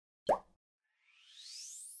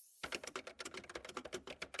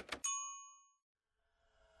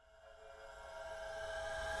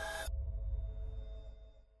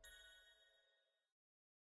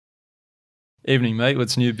Evening, mate.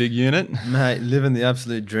 What's new, big unit? Mate, living the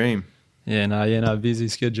absolute dream. Yeah, busy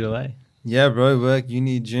schedule, eh? Yeah, bro, work,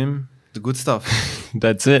 uni, gym, the good stuff.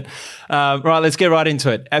 That's it. Right, let's get right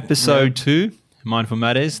into it. Episode 2, Mindful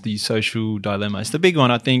Matters, the social dilemma. It's the big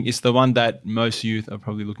one, I think. It's the one that most youth are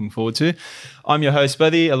probably looking forward to. I'm your host,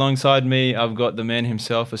 Buddy. Alongside me, I've got the man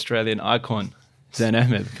himself, Australian icon, Zain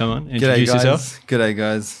Ahmed. Come on, introduce G'day, guys. yourself. G'day,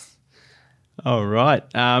 guys. All right.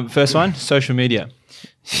 First one, social media.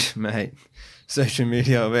 Mate, social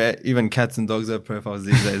media, where even cats and dogs have profiles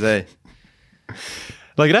these days, eh?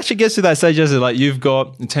 Like, it actually gets to that stage, as like you've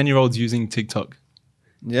got 10-year-olds using TikTok.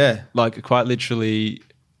 Yeah. Like, quite literally,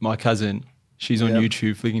 my cousin, she's on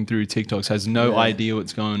YouTube flicking through TikToks, has no idea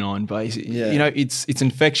what's going on. But, you know, it's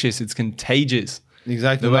infectious. It's contagious.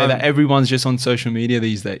 Exactly. The way that everyone's just on social media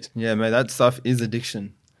these days. Yeah, mate, that stuff is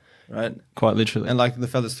addiction, right? Quite literally. And like the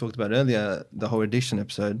fellas talked about earlier, the whole addiction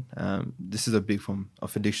episode, this is a big form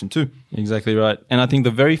of addiction too. Exactly right. And I think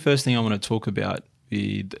the very first thing I want to talk about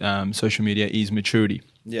with social media is maturity.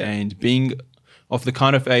 Yeah. And being of the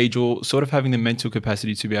kind of age, or sort of having the mental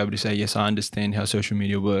capacity to be able to say, yes, I understand how social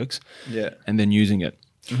media works. Yeah. And then using it.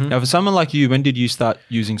 Mm-hmm. Now, for someone like you, when did you start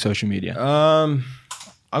using social media? I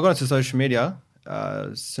got into social media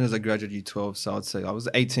as soon as I graduated year 12. So I'd say I was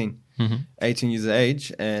 18 years of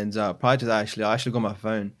age. And prior to that, I actually got my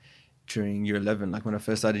phone during year 11, like when I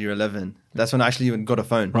first started year 11. That's when I actually even got a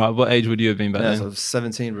phone. Right. What age would you have been back then? So I was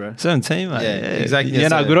 17, bro. 17, mate. Yeah, exactly. Yeah,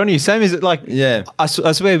 no, good on you. Same as, like, I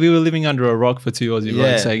swear we were living under a rock for 2 Aussie,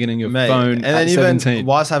 right? So getting your phone at 17. Even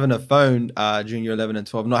whilst having a phone during year 11 and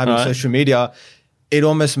 12, not having social media, it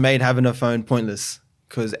almost made having a phone pointless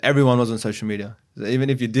because everyone was on social media. So even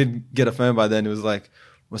if you did get a phone by then, it was like,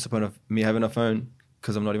 what's the point of me having a phone?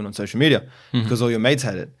 Because I'm not even on social media because all your mates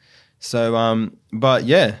had it. So, but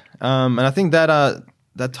yeah, and I think that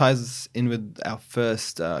that ties in with our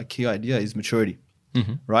first key idea is maturity,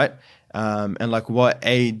 right? And like, what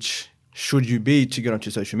age should you be to get onto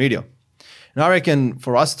social media? And I reckon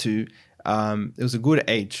for us two, it was a good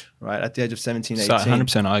age, right? At the age of 17, 18,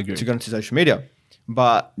 100% I agree. To get onto social media.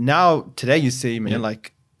 But now, today you see, man,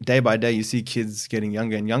 like day by day, you see kids getting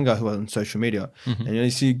younger and younger who are on social media. And you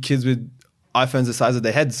see kids with iPhones the size of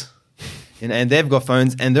their heads. And they've got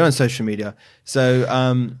phones and they're on social media. So,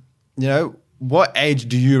 you know, what age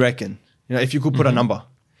do you reckon, you know, if you could put a number,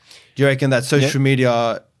 do you reckon that social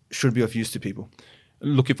media should be of use to people?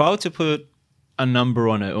 Look, if I were to put a number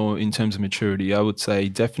on it, or in terms of maturity, I would say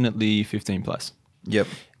definitely 15 plus. Yep.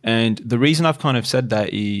 And the reason I've kind of said that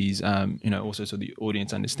is, you know, also so the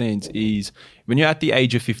audience understands, is when you're at the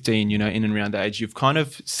age of 15, you know, in and around that age, you've kind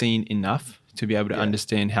of seen enough to be able to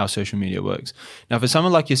understand how social media works. Now, for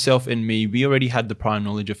someone like yourself and me, we already had the prior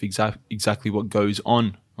knowledge of exactly what goes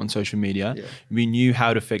on social media. Yeah. We knew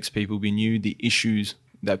how it affects people. We knew the issues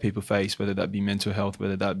that people face, whether that be mental health,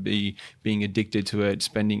 whether that be being addicted to it,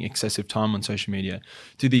 spending excessive time on social media,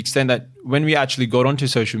 to the extent that when we actually got onto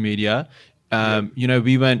social media, you know,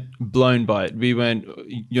 we weren't blown by it. We weren't,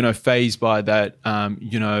 you know, phased by that.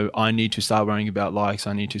 You know, I need to start worrying about likes.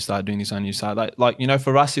 I need to start doing this. I need to start like, you know,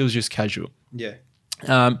 for us, it was just casual. Yeah.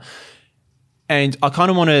 And I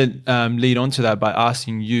kind of want to lead on to that by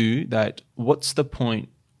asking you that what's the point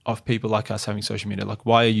of people like us having social media? Like,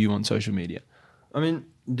 why are you on social media? I mean,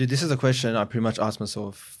 dude, this is a question I pretty much ask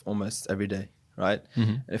myself almost every day, right?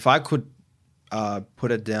 If I could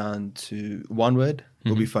put it down to one word, it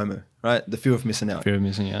would be FOMO, right? The fear of missing out. Fear of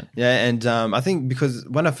missing out. Yeah, and I think because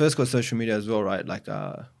when I first got social media as well, right, like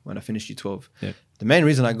when I finished year 12, the main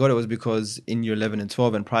reason I got it was because in year 11 and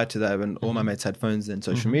 12 and prior to that, when all my mates had phones and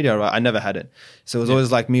social media, right, I never had it. So it was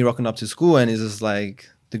always like me rocking up to school and it's just like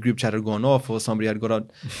the group chat had gone off or somebody had got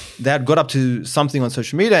up, they had got up to something on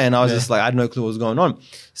social media and I was just like, I had no clue what was going on.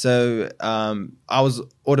 So I was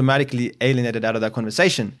automatically alienated out of that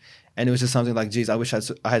conversation. And it was just something like, geez, I wish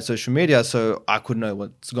I had social media so I could know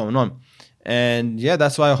what's going on. And yeah,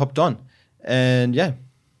 that's why I hopped on. And yeah.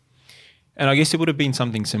 And I guess it would have been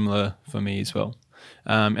something similar for me as well.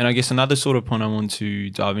 And I guess another sort of point I want to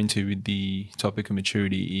dive into with the topic of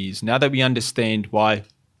maturity is now that we understand why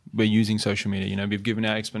we're using social media, you know, we've given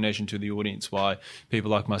our explanation to the audience why people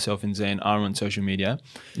like myself and Zain are on social media.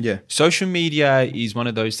 Yeah. Social media is one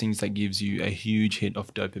of those things that gives you a huge hit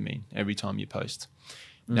of dopamine every time you post.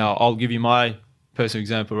 Now, I'll give you my personal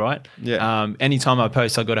example, right? Yeah. Anytime I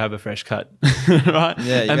post, I got to have a fresh cut, right?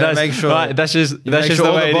 Yeah, you gotta make sure. Right, that's just the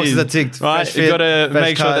all way the boxes it is, are ticked. right? Fresh You fit, got to fresh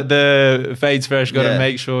make sure cut. that the fade's fresh. Got to Yeah.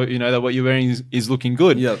 make sure that what you're wearing is looking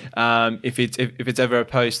good. Yep. If it's ever a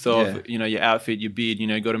post of Yeah. your outfit, your beard,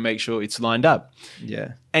 got to make sure it's lined up.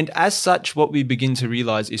 Yeah. And as such, what we begin to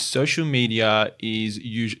realize is social media is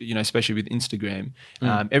usually, especially with Instagram,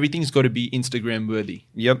 everything's got to be Instagram worthy.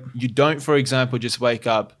 Yep. You don't, for example, just wake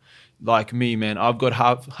up like me, man. I've got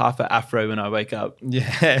half an afro when I wake up.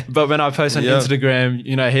 Yeah. But when I post on Yep. Instagram,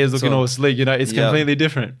 hair's looking So- all sleek, it's Yep. completely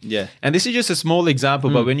different. Yeah. And this is just a small example,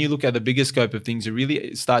 but when you look at the bigger scope of things, you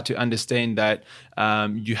really start to understand that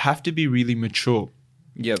you have to be really mature.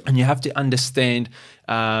 Yep. And you have to understand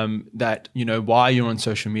that, why you're on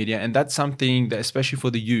social media. And that's something that, especially for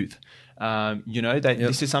the youth, that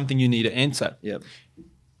this is something you need to answer. Yep.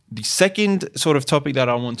 The second sort of topic that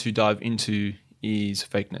I want to dive into is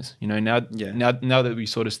fakeness. Now that we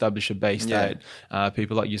sort of established a base Yeah. that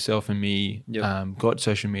people like yourself and me Yep. got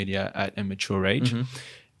social media at a mature age.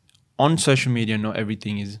 On social media, not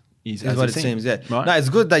everything is as What it seems, yeah. Right? No, it's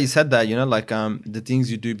good that you said that, the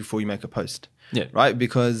things you do before you make a post. Yeah. Right?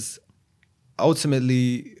 Because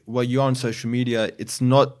ultimately, what you're on social media, it's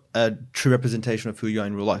not a true representation of who you are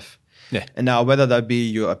in real life. Yeah. And now, whether that be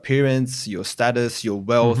your appearance, your status, your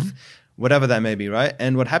wealth, whatever that may be, right?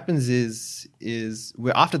 And what happens is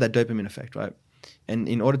we're after that dopamine effect, right? And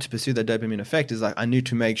in order to pursue that dopamine effect, is like, I need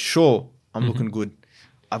to make sure I'm looking good.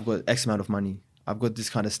 I've got X amount of money. I've got this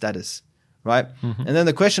kind of status, right? And then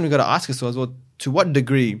the question we got to ask ourselves, well, to what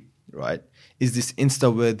degree, right, is this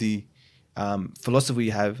Insta-worthy philosophy we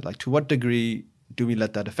have? Like, to what degree do we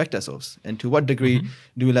let that affect ourselves? And to what degree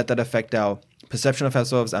do we let that affect our perception of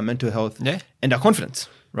ourselves, our mental health, and our confidence,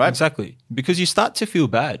 right? Exactly. Because you start to feel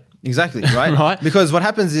bad. Exactly, right? Right. Because what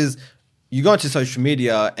happens is you go onto social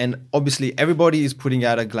media and obviously everybody is putting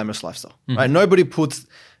out a glamorous lifestyle, right? Nobody puts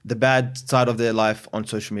the bad side of their life on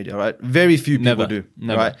social media, right? Very few people do,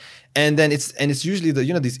 right? And then it's usually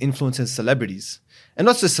these influencers, celebrities, and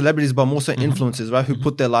not just celebrities, but more so influencers, right? Who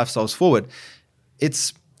put their lifestyles forward.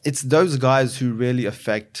 It's those guys who really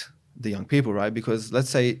affect the young people, right? Because let's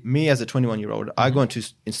say me as a 21-year-old, I go onto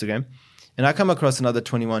Instagram and I come across another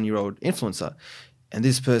 21-year-old influencer. And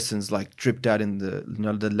this person's like dripped out in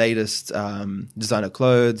the latest designer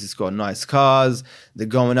clothes. It's got nice cars. They're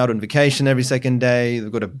going out on vacation every second day.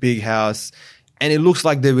 They've got a big house. And it looks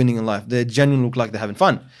like they're winning in life. They genuinely look like they're having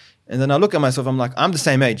fun. And then I look at myself, I'm like, I'm the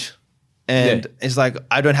same age. And it's like,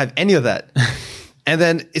 I don't have any of that. And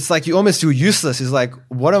then it's like, you almost feel useless. It's like,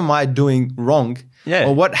 what am I doing wrong? Yeah.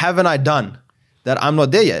 Or what haven't I done that I'm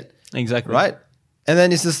not there yet? Exactly. Right? And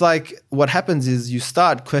then it's just like, what happens is you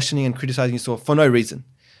start questioning and criticizing yourself for no reason.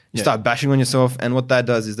 You start bashing on yourself. And what that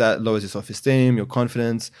does is that lowers your self-esteem, your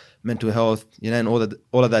confidence, mental health, and all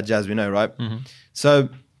of that jazz we know, right? So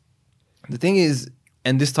the thing is,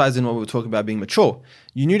 and this ties in what we were talking about being mature,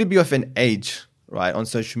 you need to be of an age, right, on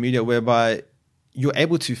social media whereby you're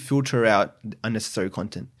able to filter out unnecessary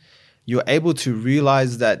content. You're able to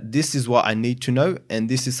realize that this is what I need to know and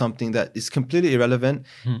this is something that is completely irrelevant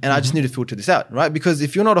and I just need to filter this out, right? Because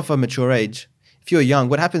if you're not of a mature age, if you're young,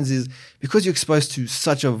 what happens is because you're exposed to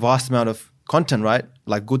such a vast amount of content, right?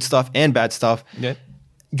 Like good stuff and bad stuff,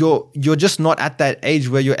 you're just not at that age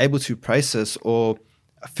where you're able to process or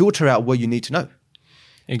filter out what you need to know.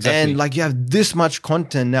 Exactly. And like you have this much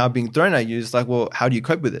content now being thrown at you. It's like, well, how do you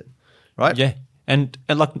cope with it? Right? Yeah. And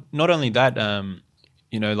like not only that,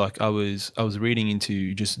 like I was reading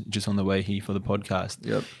into just on the way here for the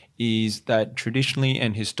podcast, is that traditionally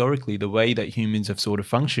and historically the way that humans have sort of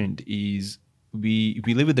functioned is we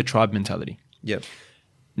live with the tribe mentality. Yep.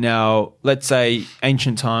 Now, let's say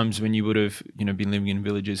ancient times when you would have been living in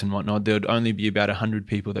villages and whatnot, there would only be about 100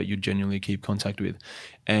 people that you'd genuinely keep contact with,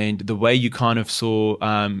 and the way you kind of saw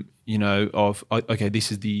okay,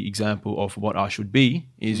 this is the example of what I should be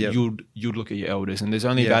is you'd look at your elders and there's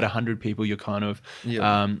only about 100 people you're kind of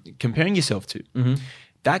comparing yourself to.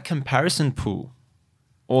 That comparison pool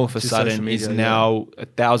all of a sudden is now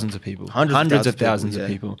thousands of people, hundreds of thousands of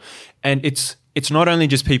people. And it's not only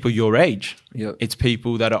just people your age, it's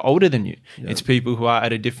people that are older than you. It's people who are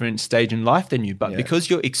at a different stage in life than you. But because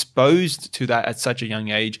you're exposed to that at such a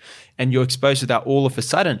young age and you're exposed to that all of a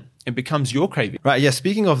sudden, it becomes your craving. Right. Yeah.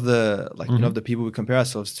 Speaking of the the people we compare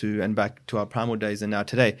ourselves to and back to our primal days and now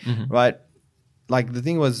today, right? Like the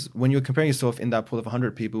thing was when you're comparing yourself in that pool of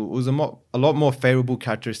 100 people, it was a lot more favorable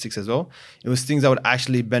characteristics as well. It was things that would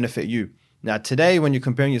actually benefit you. Now today, when you're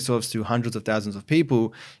comparing yourselves to hundreds of thousands of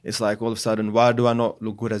people, it's like all of a sudden, why do I not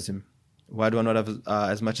look good as him? Why do I not have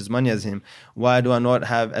as much as money as him? Why do I not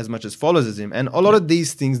have as much as followers as him? And a lot of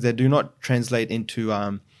these things, they do not translate into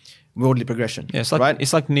worldly progression. Yeah, it's like, right?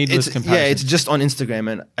 it's like needless comparison. Yeah, it's just on Instagram.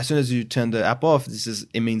 And as soon as you turn the app off,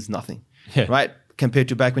 it means nothing. Yeah. Right? Compared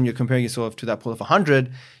to back when you're comparing yourself to that pool of 100,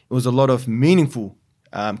 it was a lot of meaningful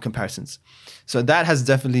comparisons. So that has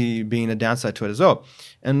definitely been a downside to it as well.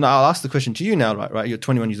 And I'll ask the question to you now, right? You're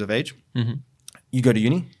 21 years of age. Mm-hmm. You go to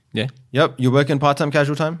uni. Yeah. Yep. You're working part-time,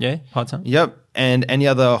 casual time. Yeah. Part-time. Yep. And any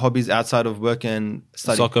other hobbies outside of work and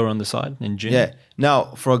study? Soccer on the side and gym. Yeah.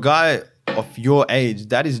 Now, for a guy of your age,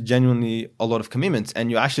 that is genuinely a lot of commitments,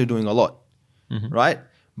 and you're actually doing a lot, right?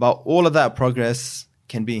 But all of that progress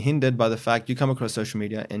can be hindered by the fact you come across social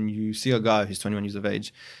media and you see a guy who's 21 years of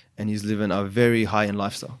age and he's living a very high-end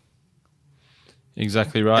lifestyle.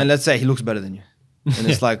 Exactly right. And let's say he looks better than you. And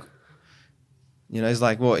it's like, it's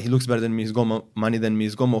like, well, he looks better than me. He's got more money than me.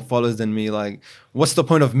 He's got more followers than me. Like, what's the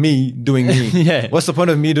point of me doing me? Yeah. What's the point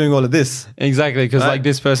of me doing all of this? Exactly. Because Right? like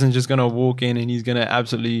this person's just going to walk in and he's going to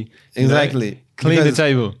absolutely Exactly. clean the Because-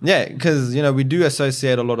 table. Yeah, because we do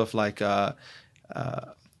associate a lot of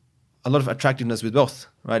a lot of attractiveness with wealth,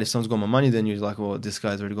 right? If someone's got more money than you, it's like, well, this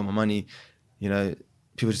guy's already got more money.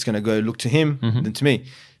 People are just going to go look to him than to me.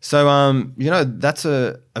 So, that's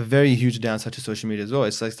a very huge downside to social media as well.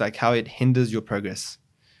 It's like how it hinders your progress,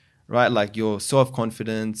 right? Like your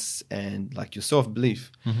self-confidence and like your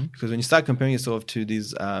self-belief. Because when you start comparing yourself to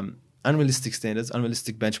these unrealistic standards,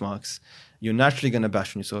 unrealistic benchmarks, you're naturally going to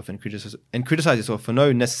bash on yourself and criticize yourself for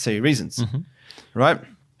no necessary reasons, right?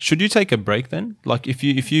 Should you take a break then? Like if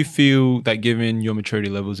you feel that given your maturity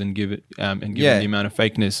levels and given Yeah. the amount of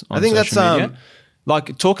fakeness on I think social that's, media,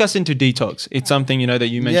 like talk us into detox. It's something that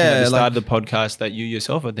you mentioned at the start like- of the podcast that you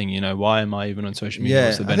yourself are thinking, why am I even on social media? Yeah,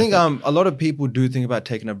 What's the I think benefit? a lot of people do think about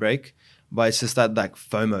taking a break, but it's just that like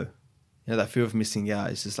FOMO, that fear of missing out.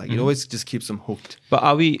 It's just like it always just keeps them hooked. But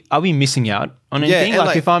are we missing out on Yeah, anything? and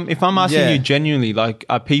Like if I'm asking you genuinely, like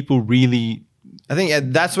are people really I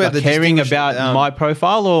think that's where the caring distinguish- about my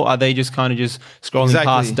profile, or are they just kind of just scrolling Exactly.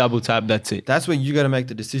 past, double tap, that's it? That's where you got to make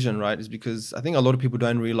the decision, right? Is because I think a lot of people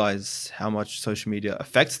don't realize how much social media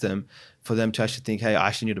affects them for them to actually think, hey, I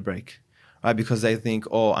actually need a break, right? Because they think,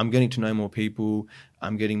 oh, I'm getting to know more people,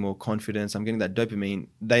 I'm getting more confidence, I'm getting that dopamine.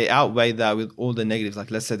 They outweigh that with all the negatives.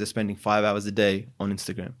 Like let's say they're spending 5 hours a day on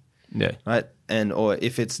Instagram, Yeah. right? Or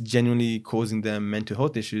if it's genuinely causing them mental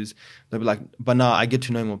health issues, they'll be like, but now I get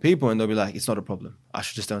to know more people, and they'll be like, it's not a problem. I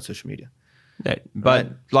should just stay on social media. Yeah, but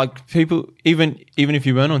Right. like people, even if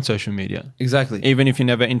you weren't on social media, Exactly. even if you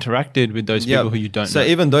never interacted with those people who you don't So know.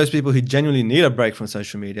 even those people who genuinely need a break from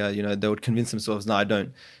social media, they would convince themselves, no, I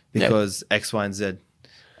don't, because X, Y, and Z,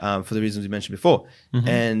 for the reasons we mentioned before,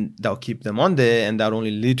 and that'll keep them on there, and that'll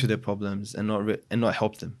only lead to their problems and not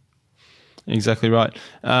help them. Exactly right.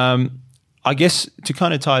 I guess to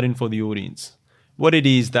kind of tie it in for the audience, what it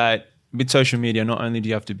is that with social media, not only do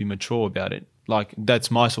you have to be mature about it, like that's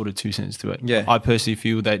my sort of 2 cents to it. Yeah. I personally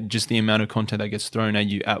feel that just the amount of content that gets thrown at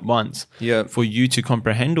you at once, Yeah. for you to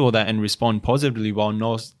comprehend all that and respond positively while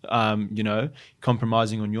not,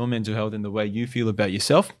 compromising on your mental health and the way you feel about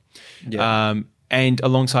yourself. Yeah. And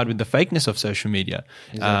alongside with the fakeness of social media,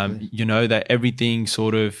 Exactly. that everything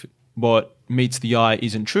sort of what meets the eye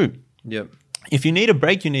isn't true. Yep. If you need a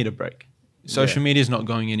break, you need a break. Social media is not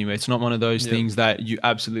going anywhere. It's not one of those Yep. things that you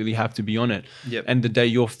absolutely have to be on it. Yep. And the day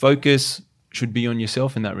your focus should be on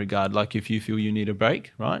yourself in that regard. Like if you feel you need a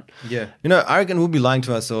break, right? Yeah. I reckon we'll be lying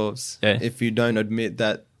to ourselves if you don't admit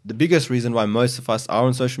that the biggest reason why most of us are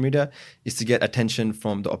on social media is to get attention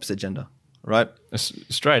from the opposite gender, right?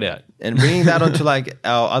 Straight out. And bringing that onto like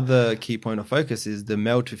our other key point of focus is the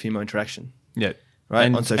male to female interaction. Yeah. Right,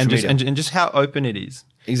 And, on social and just, media. and just how open it is,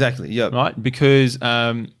 Exactly. Yep. right? Because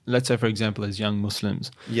let's say, for example, as young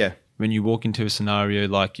Muslims, Yeah. when you walk into a scenario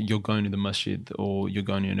like you're going to the masjid or you're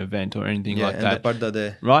going to an event or anything Yeah. like And that, the parda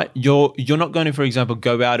there. right? You're not going to, for example,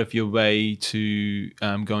 go out of your way to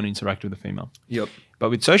go and interact with a female. Yep.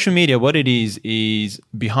 But with social media, what it is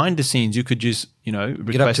behind the scenes, you could just, Get up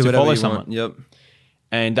request to to whatever follow you someone, want. Yep.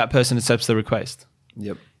 and that person accepts the request.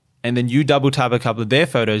 Yep. And then you double tap a couple of their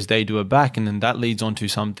photos, they do it back, and then that leads on to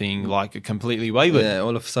something like a completely wayward. Yeah.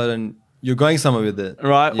 All of a sudden, you're going somewhere with it.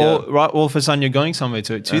 Right? Yeah. All of a sudden you're going somewhere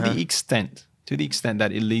to the extent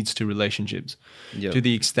that it leads to relationships. Yep. To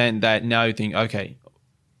the extent that now you think, okay,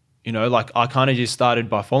 like I kind of just started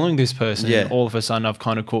by following this person, Yeah. and all of a sudden I've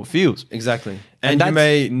kind of caught feels. Exactly. And And you that's-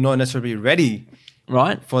 may not necessarily be ready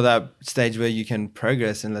Right? for that stage where you can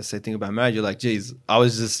progress. And let's say think about marriage. You're like, geez, I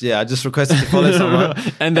just requested to follow someone.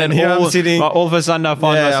 and then here I'm sitting. all of a sudden I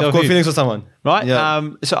find I've myself got here. feelings for someone. Right? Yeah.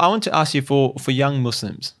 So I want to ask you for young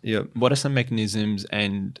Muslims, Yep. what are some mechanisms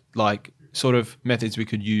and like sort of methods we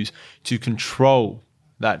could use to control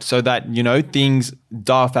that, so that, you know, things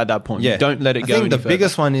die off at that point. Yeah. You don't let it go. I think the further.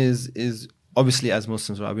 biggest one is obviously, as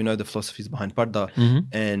Muslims, right, we know the philosophies behind parda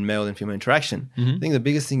and male and female interaction. I think the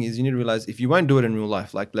biggest thing is you need to realize if you won't do it in real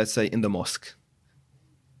life, like let's say in the mosque,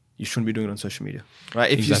 you shouldn't be doing it on social media,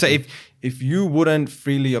 right? If Exactly. you say if you wouldn't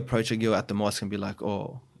freely approach a girl at the mosque and be like,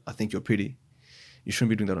 oh, I think you're pretty, you shouldn't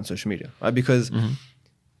be doing that on social media, right? Because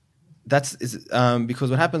because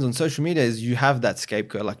what happens on social media is you have that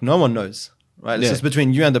scapegoat, like no one knows, right? It's just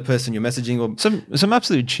between you and the person you're messaging, or some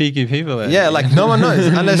absolute cheeky people. like no one knows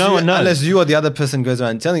unless you or the other person goes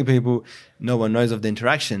around telling people. No one knows of the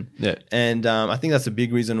interaction. Yeah. And I think that's a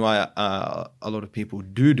big reason why a lot of people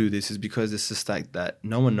do this, is because it's just like that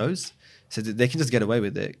no one knows, so they can just get away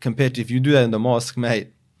with it. Compared to if you do that in the mosque,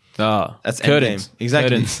 mate, that's curtains. endgame. Exactly.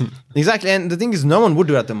 Curtains. Exactly. And the thing is, no one would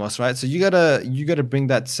do it at the mosque, right? So you gotta bring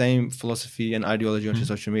that same philosophy and ideology onto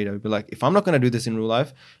social media. Be like, if I'm not gonna do this in real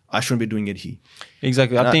life, I shouldn't be doing it here.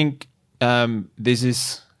 Exactly. I think there's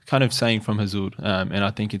this kind of saying from Hazur, and I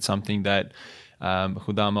think it's something that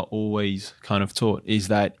Khudama always kind of taught, is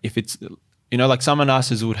that if it's, you know, like someone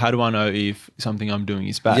asked Hazur, how do I know if something I'm doing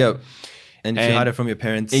is bad? Yeah. And if you hide it from your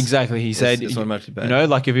parents. Exactly. He said, it's automatically bad. You know,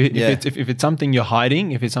 like if it's something you're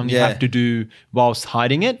hiding, if it's something you have to do whilst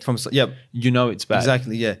hiding it, you know it's bad.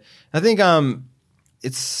 Exactly, yeah. I think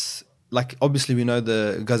it's like, obviously we know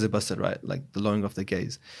the Gaza Bastard, right? Like the lowering of the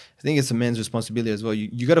gaze. I think it's a man's responsibility as well.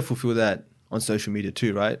 You got to fulfill that on social media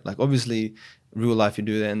too, right? Like obviously real life you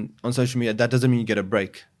do that, and on social media that doesn't mean you get a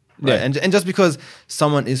break. Right? Yeah. And just because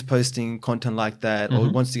someone is posting content like that or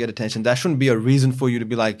wants to get attention, that shouldn't be a reason for you to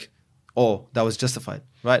be like, oh, that was justified,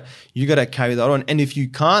 right? You got to carry that on. And if you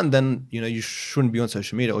can't, then, you know, you shouldn't be on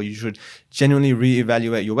social media, or you should genuinely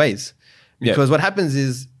reevaluate your ways. Because what happens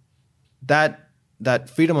is that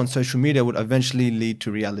freedom on social media would eventually lead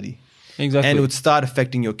to reality. Exactly. And it would start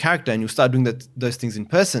affecting your character, and you'll start doing those things in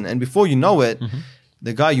person. And before you know it,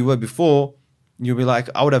 the guy you were before, you'll be like,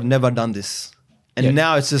 I would have never done this. And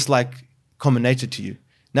now it's just like common nature to you.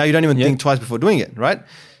 Now you don't even think twice before doing it, right?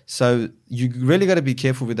 So you really got to be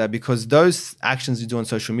careful with that, because those actions you do on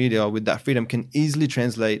social media with that freedom can easily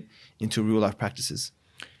translate into real life practices.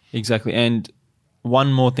 Exactly. And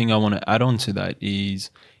one more thing I want to add on to that is,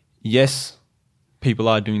 yes, people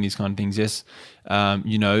are doing these kind of things. Yes,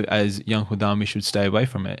 you know, as young Khudam, we should stay away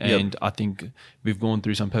from it. And I think we've gone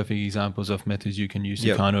through some perfect examples of methods you can use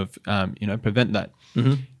to kind of, you know, prevent that.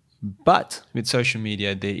 But with social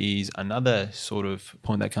media, there is another sort of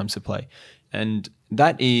point that comes to play. And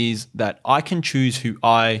that is that I can choose who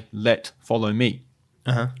I let follow me,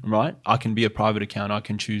 right? I can be a private account. I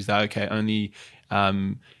can choose that, okay, only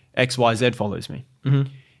XYZ follows me.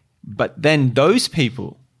 But then those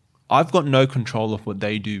people, I've got no control of what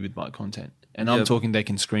they do with my content. And I'm talking, they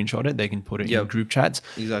can screenshot it, they can put it in group chats.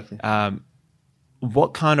 Exactly.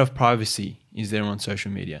 What kind of privacy is there on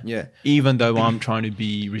social media? Yeah. Even though I'm trying to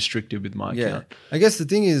be restricted with my account. I guess the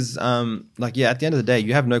thing is, at the end of the day,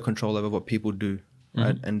 you have no control over what people do,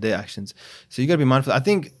 right? And their actions. So you got to be mindful. I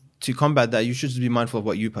think to combat that, you should just be mindful of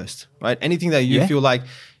what you post, right? Anything that you feel like,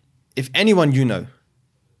 if anyone you know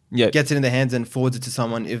gets it in their hands and forwards it to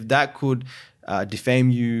someone, if that could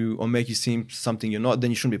defame you or make you seem something you're not,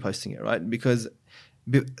 then you shouldn't be posting it, right? Because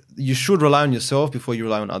you should rely on yourself before you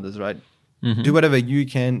rely on others, right? Do whatever you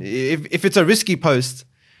can. If it's a risky post,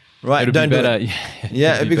 right, don't do it.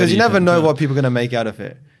 Yeah, because you never know what people are going to make out of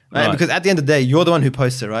it. Right? Because at the end of the day, you're the one who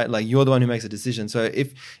posts it, right? Like you're the one who makes a decision. So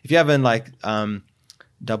if you haven't like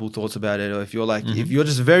double thoughts about it, or if you're like if you're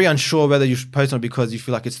just very unsure whether you should post it because you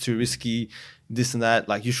feel like it's too risky, this and that,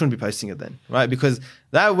 like you shouldn't be posting it then, right? Because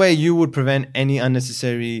that way you would prevent any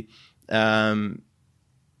unnecessary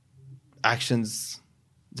actions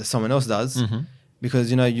that someone else does.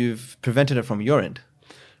 Because, you know, you've prevented it from your end.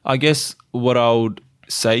 I guess what I would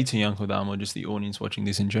say to young Khudam, or just the audience watching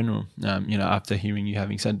this in general, you know, after hearing you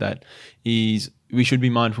having said that, is we should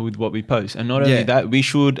be mindful with what we post. And not only that, we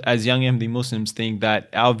should, as young Ahmadi Muslims, think that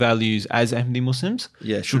our values as Ahmadi Muslims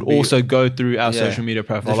should also go through our social media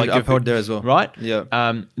profile. Like uphold there as well. Right? Yeah.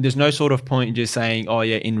 There's no sort of point in just saying, oh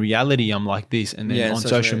yeah, in reality I'm like this, and then on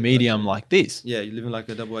social media I'm like this. Yeah, you're living like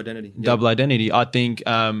a double identity. Double identity. I think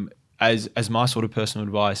as my sort of personal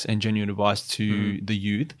advice and genuine advice to the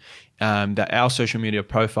youth, that our social media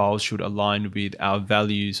profiles should align with our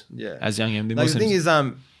values as young Ahmadi Muslims. The thing is,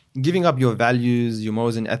 giving up your values, your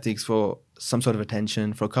morals and ethics for some sort of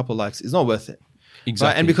attention, for a couple of likes, is not worth it.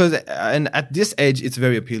 Exactly. Right? And at this age, it's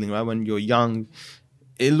very appealing, right? When you're young,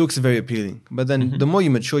 it looks very appealing. But then the more you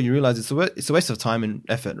mature, you realize it's a waste of time and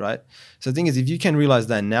effort, right? So the thing is, if you can realize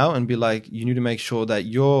that now and be like, you need to make sure that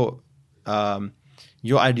you're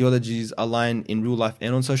your ideologies align in real life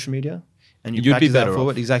and on social media, and you You'd be practice that better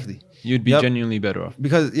forward. off. Exactly. You'd be genuinely better off.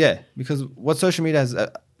 Because what social media has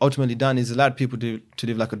ultimately done is allowed people to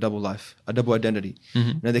live like a double life, a double identity.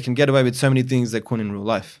 You know, they can get away with so many things they couldn't in real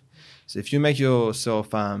life. So if you make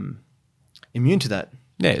yourself immune to that,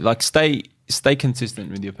 like stay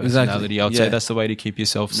consistent with your personality. Exactly. I'd say that's the way to keep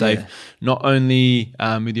yourself safe, not only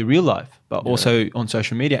with your real life, but also on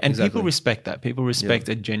social media. And people respect that. People respect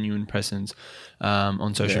a genuine presence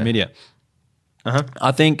on social media.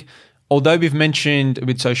 I think, although we've mentioned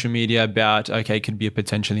with social media about, okay, it could be a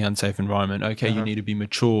potentially unsafe environment. Okay, you need to be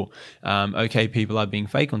mature. Okay, people are being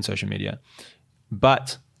fake on social media.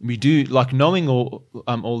 But we do, like, knowing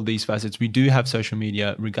all these facets, we do have social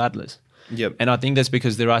media regardless. Yep. And I think that's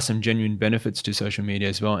because there are some genuine benefits to social media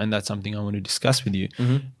as well. And that's something I want to discuss with you.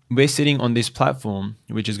 We're sitting on this platform,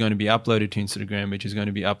 which is going to be uploaded to Instagram, which is going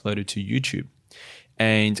to be uploaded to YouTube.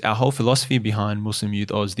 And our whole philosophy behind Muslim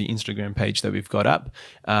Youth Oz, the Instagram page that we've got up,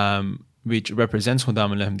 which represents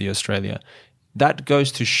Khuddam al-Ahmadi Australia, that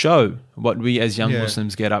goes to show what we as young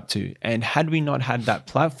Muslims get up to. And had we not had that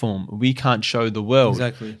platform, we can't show the world.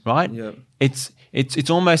 Exactly. Right? Yep. It's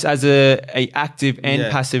almost as a active and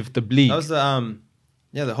passive tabligh. That was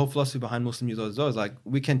the whole philosophy behind Muslim Youth Oz is like,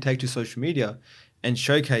 we can take to social media and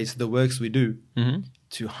showcase the works we do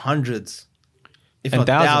to hundreds, if not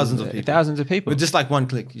thousands of people. With just like one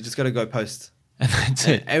click. You just got to go post. And that's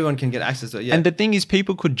it. Everyone can get access to it. Yeah. And the thing is,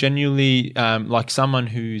 people could genuinely, like someone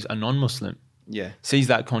who's a non-Muslim, sees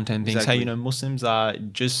that content, thinks, hey, Muslims are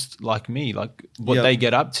just like me. Like what they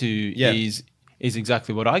get up to is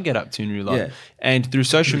exactly what I get up to in real life. Yeah. And through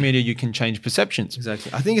social media, you can change perceptions.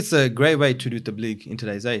 Exactly. I think it's a great way to do tabligh in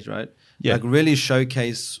today's age, right? Yeah. Like really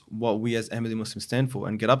showcase what we as Ahmadi Muslims stand for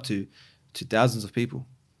and get up to thousands of people.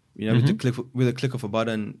 With a click of a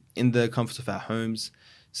button in the comforts of our homes.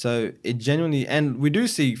 So it genuinely, and we do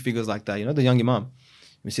see figures like that, the young Imam.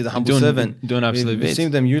 We see the humble servant. Doing absolute bits. We've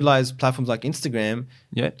seen them utilize platforms like Instagram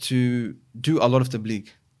to do a lot of tabligh,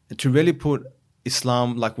 to really put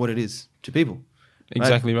Islam like what it is to people.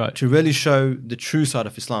 Exactly right. To really show the true side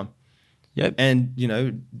of Islam. Yep. And,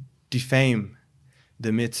 defame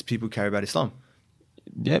the myths people carry about Islam.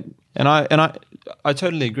 Yep. And I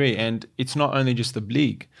totally agree. And it's not only just the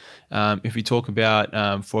tabligh. If we talk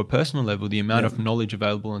about, for a personal level, the amount of knowledge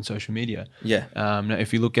available on social media. Yeah. Now,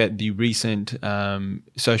 if you look at the recent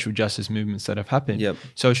social justice movements that have happened,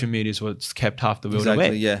 social media is what's kept half the world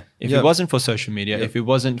aware. Yeah. If it wasn't for social media, if it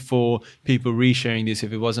wasn't for people resharing this,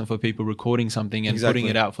 if it wasn't for people recording something and putting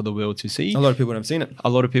it out for the world to see, a lot of people wouldn't have seen it. A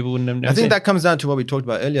lot of people wouldn't have seen it. I think that comes down to what we talked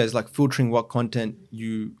about earlier, is like filtering what content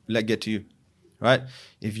you let get to you. Right?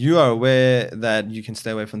 If you are aware that you can stay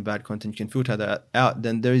away from the bad content, you can filter that out,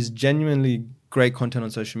 then there is genuinely great content on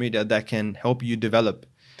social media that can help you develop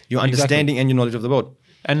your understanding and your knowledge of the world.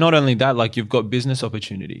 And not only that, like you've got business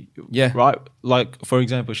opportunity. Yeah. Right? Like, for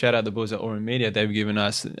example, shout out the boys at Aurum Media. They've given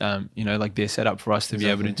us, like their setup for us to be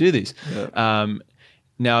able to do this. Yeah.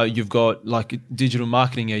 Now you've got like digital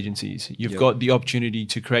marketing agencies. You've got the opportunity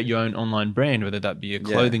to create your own online brand, whether that be a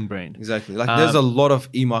clothing brand. Exactly. Like there's a lot of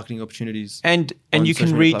e-marketing opportunities. And you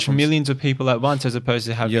can reach millions of people at once as opposed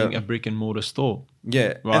to having a brick and mortar store.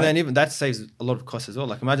 Yeah. Right? And then even that saves a lot of costs as well.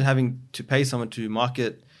 Like imagine having to pay someone to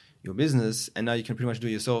market your business, and now you can pretty much do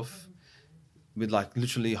it yourself with like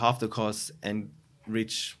literally half the cost and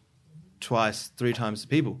reach 2-3 times the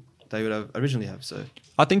people that you would have originally have. So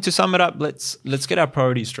I think to sum it up, let's get our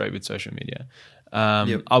priorities straight with social media.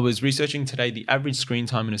 I was researching today, the average screen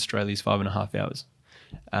time in Australia is 5.5 hours.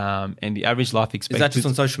 And the average life expectancy... Is that just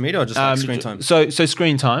on social media or just like screen time? So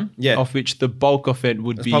screen time, of which the bulk of it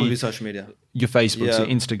would be... probably social media. Your Facebooks, your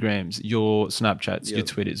Instagrams, your Snapchats, your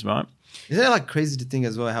Twitters, right? Isn't it like crazy to think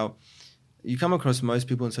as well how you come across most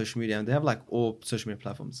people on social media and they have like all social media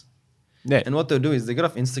platforms. Yeah. And what they'll do is they get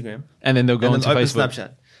off Instagram. And then they'll go onto Facebook.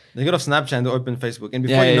 Snapchat. They get off Snapchat and they'll open Facebook. And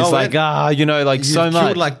before it's like, so much. You've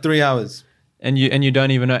killed like 3 hours. And you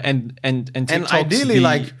don't even know. And TikTok's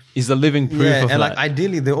ideally is the living proof of and that. like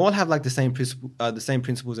ideally they all have like the same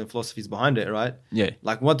principles and philosophies behind it, right? Yeah.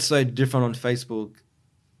 Like what's so different on Facebook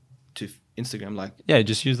to Instagram? Like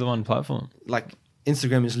just use the one platform. Like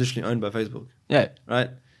Instagram is literally owned by Facebook. Yeah.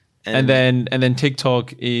 Right? And then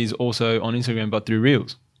TikTok is also on Instagram but through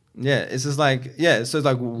Reels. Yeah. It's just like so it's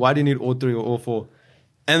like why do you need all 3 or all 4?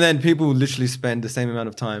 And then people literally spend the same amount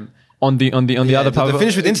of time on the other platform. They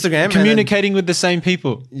finish with Instagram, communicating with the same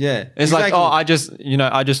people. Yeah, it's like, I just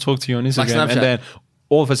talked to you on Instagram, like and then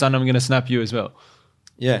all of a sudden I'm going to snap you as well.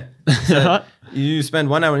 Yeah, so you spend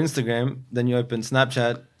 1 hour on Instagram, then you open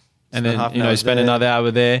Snapchat, and then spend another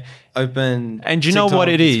hour there. Open, and do you know what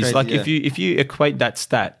it is? Like if you equate that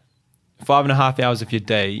stat 5.5 hours of your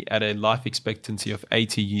day at a life expectancy of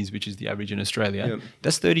 80 years, which is the average in Australia. Yep.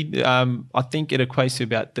 That's 30. I think it equates to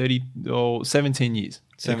about 30 or 17 years.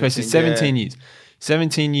 It equates to 17, 17 years.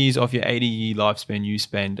 17 years of your 80-year lifespan you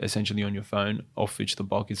spend essentially on your phone, of which the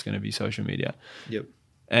bulk is going to be social media. Yep.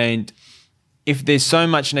 And if there's so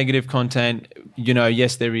much negative content,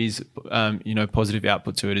 yes, there is, positive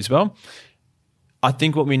output to it as well. I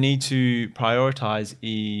think what we need to prioritize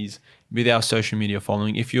is with our social media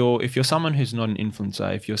following. If you're someone who's not an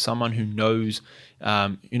influencer, if you're someone who knows,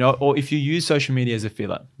 or if you use social media as a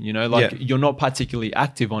filler, you're not particularly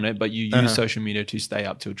active on it, but you use social media to stay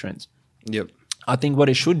up to trends. Yep. I think what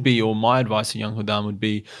it should be, or my advice to young Hudam would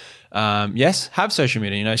be, yes, have social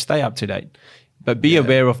media, stay up to date. But be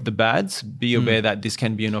aware of the bads, be aware that this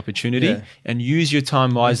can be an opportunity and use your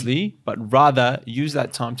time wisely, but rather use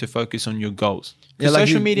that time to focus on your goals.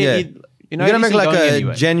 Social media, you gotta make like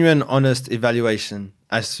a genuine, honest evaluation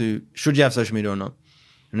as to should you have social media or not.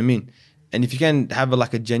 You know what I mean? And if you can have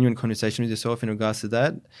a genuine conversation with yourself in regards to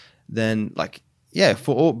that, then but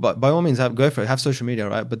by all means, go for it. Have social media,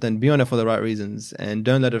 right? But then be on it for the right reasons and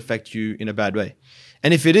don't let it affect you in a bad way.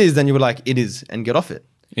 And if it is, then you were it is, and get off it.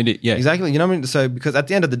 Yeah, exactly. You know what I mean? So because at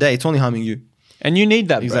the end of the day, it's only harming you, and you need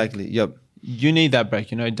that break. Exactly. Yep. You need that break.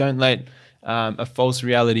 Don't let a false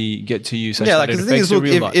reality get to you. Such yeah, that it the thing affects is, your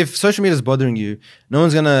real life. if social media is bothering you, no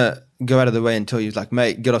one's gonna go out of the way and tell you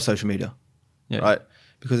mate, get off social media, right?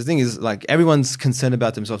 Because the thing is, everyone's concerned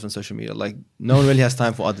about themselves on social media. No one really has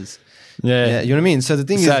time for others. Yeah, you know what I mean. So the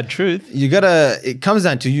thing sad truth. It comes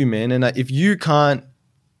down to you, man. And if you can't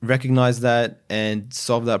recognize that and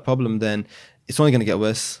solve that problem, then it's only going to get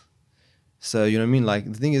worse. So, you know what I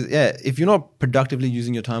mean? The thing is, if you're not productively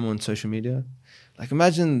using your time on social media,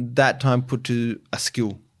 imagine that time put to a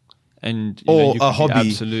skill and or a hobby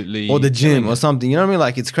absolutely or the gym or something. You know what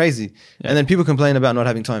I mean? It's crazy. Yeah. And then people complain about not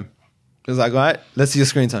having time. It's all right, let's see your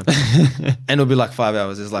screen time. And it'll be 5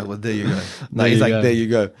 hours. It's well, there you go. There you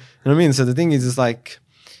go. You know what I mean? So the thing is,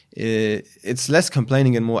 it's less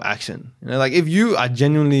complaining and more action. If you are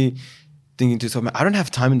genuinely thinking to yourself, I don't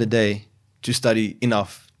have time in the day to study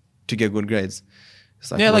enough to get good grades.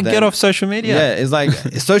 It's get off social media. Yeah, it's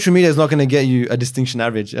social media is not going to get you a distinction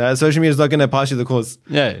average. Social media is not going to pass you the course.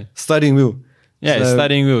 Yeah. Studying will. Yeah,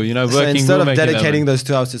 studying will. Working so instead will of dedicating those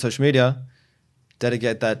 2 hours to social media,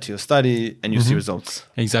 dedicate that to your study and you'll see results.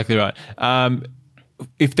 Exactly right.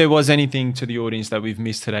 If there was anything to the audience that we've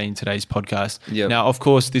missed today in today's podcast, now, of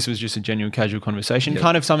course, this was just a genuine casual conversation,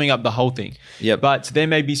 kind of summing up the whole thing. But there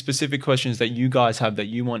may be specific questions that you guys have that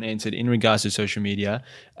you want answered in regards to social media,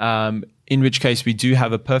 in which case we do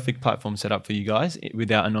have a perfect platform set up for you guys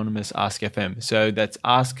with our anonymous Ask FM. So that's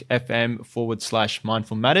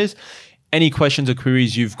askfm/mindful matters. Any questions or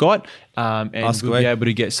queries you've got, and we'll be able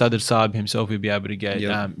to get Sadr Saab himself, we'll be able to get,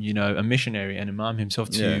 a missionary and Imam himself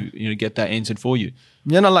to, get that answered for you.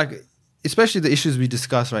 Especially the issues we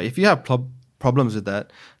discuss, right? If you have problems with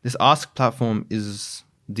that, this Ask platform is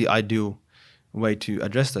the ideal way to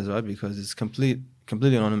address those, right? Because it's completely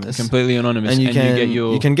anonymous. And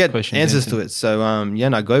you can get answers to it. So,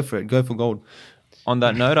 go for it. Go for gold. On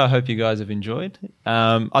that note, I hope you guys have enjoyed.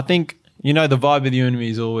 I think... the vibe of the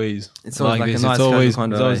enemy is always this. It's always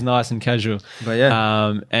nice and casual. But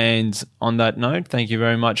and on that note, thank you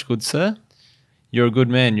very much, good sir. You're a good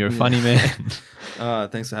man. You're a funny man.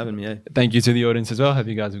 Thanks for having me. Thank you to the audience as well. Hope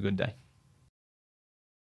you guys have a good day.